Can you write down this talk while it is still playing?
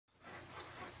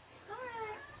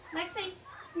Lexi,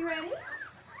 you ready?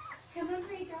 Come on,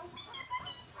 pretty girl.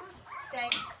 Stay.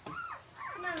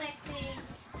 Come on, Lexi.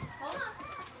 Hold on.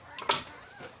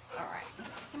 All right.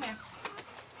 Come here.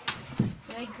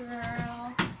 Good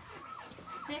girl.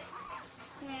 Sit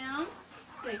down.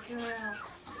 Good girl.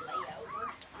 Lay over.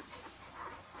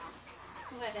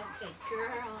 What a good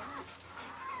girl.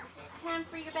 Time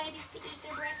for your babies to eat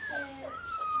their breakfast.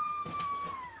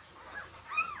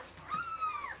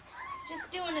 Just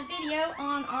doing a video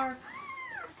on our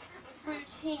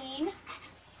routine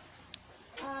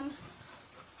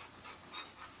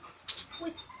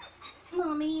with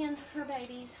Mommy and her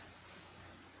babies.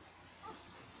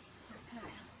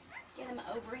 Get them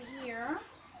over here. I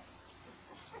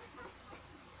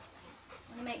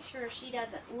want to make sure she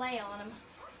doesn't lay on them.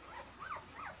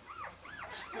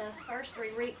 The first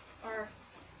 3 weeks are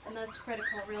the most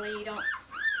critical, really. You don't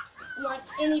want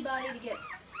anybody to get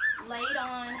laid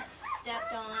on,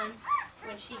 stepped on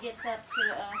when she gets up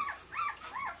to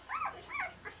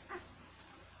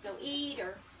go eat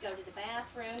or go to the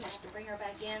bathroom. I have to bring her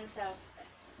back in, so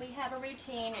we have a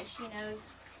routine, and she knows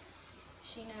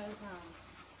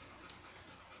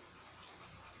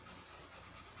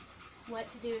what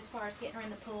to do as far as getting her in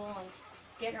the pool and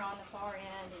getting her on the far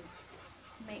end, and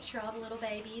make sure all the little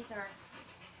babies are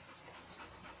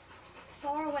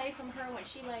far away from her when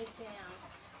she lays down.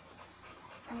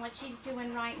 And what she's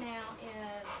doing right now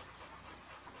is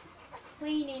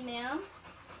cleaning them.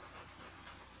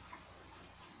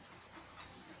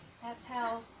 That's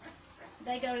how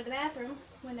they go to the bathroom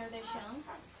when they're this young.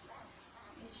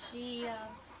 She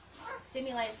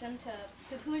stimulates them to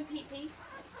poo-poo and pee-pee,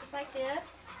 just like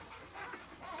this.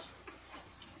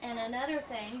 And another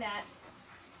thing that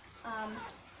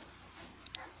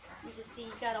you just see,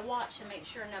 you gotta watch and make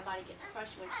sure nobody gets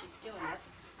crushed when she's doing this.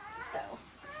 So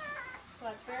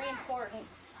it's very important.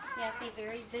 You have to be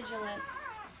very vigilant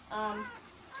when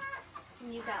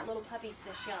you've got little puppies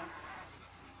this young.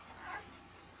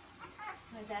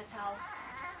 Because that's how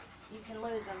you can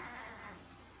lose them.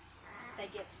 They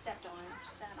get stepped on or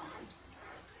sat on.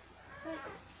 But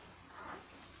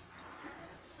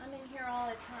I'm in here all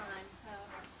the time, so.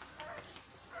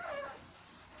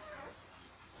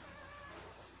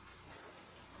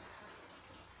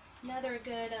 Another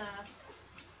good,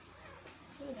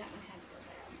 ooh, that one had to go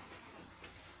down.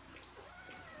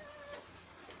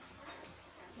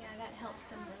 Yeah, that helps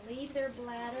them relieve their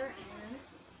bladder and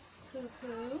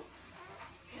poo-poo.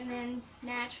 And then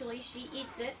naturally she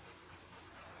eats it.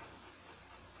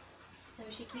 So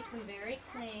she keeps them very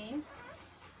clean.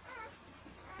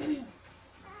 Okay,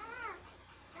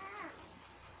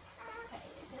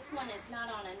 this one is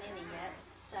not on a ninny yet.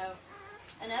 So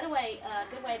another way, a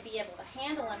good way to be able to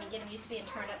handle them and get them used to being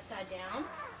turned upside down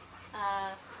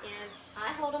is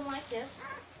I hold them like this,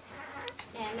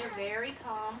 and they're very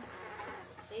calm.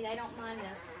 See, they don't mind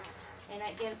this, and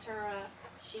that gives her,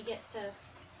 she gets to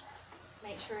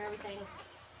make sure everything's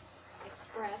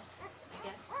expressed, I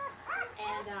guess,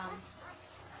 and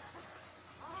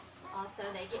also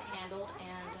they get handled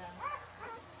and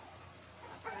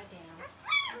upside down.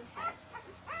 Okay.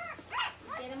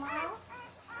 Get them all?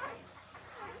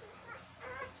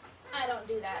 I don't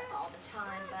do that all the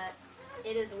time, but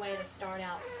it is a way to start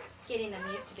out getting them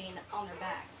used to being on their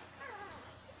backs.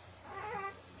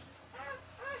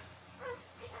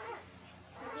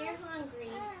 They're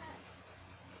hungry.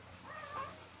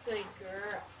 Good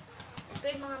girl.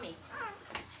 Good mommy.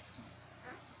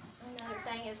 Another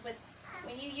thing is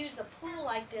when you use a pool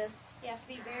like this, you have to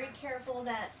be very careful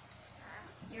that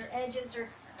your edges are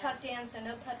tucked in so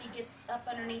no puppy gets up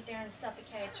underneath there and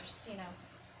suffocates or,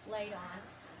 laid on.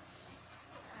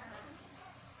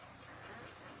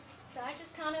 So I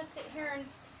just kind of sit here and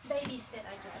babysit,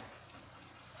 I guess.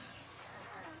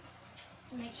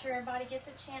 Make sure everybody gets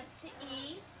a chance to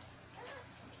eat.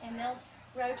 And they'll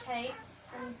rotate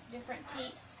from different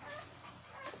teats.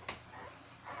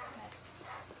 But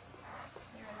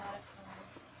they're a lot of fun.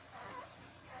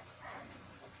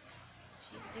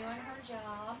 She's doing her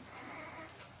job.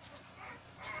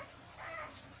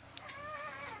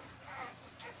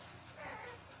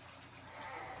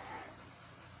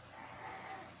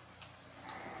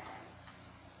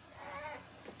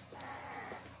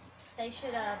 They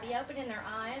should be opening their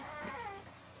eyes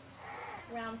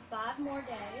around 5 more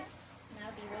days, and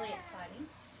that'll be really exciting.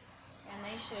 And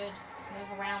they should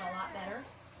move around a lot better.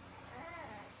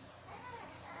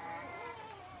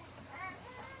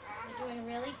 They're doing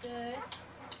really good,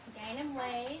 gaining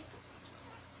weight,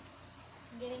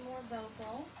 getting more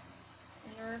vocal,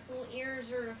 and their little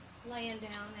ears are laying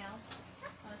down now.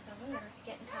 Most of them are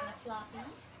getting kind of floppy,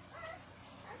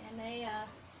 and they are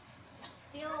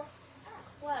still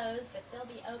closed, but they'll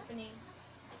be opening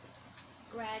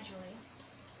gradually,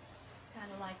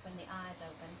 kind of like when the eyes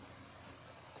open.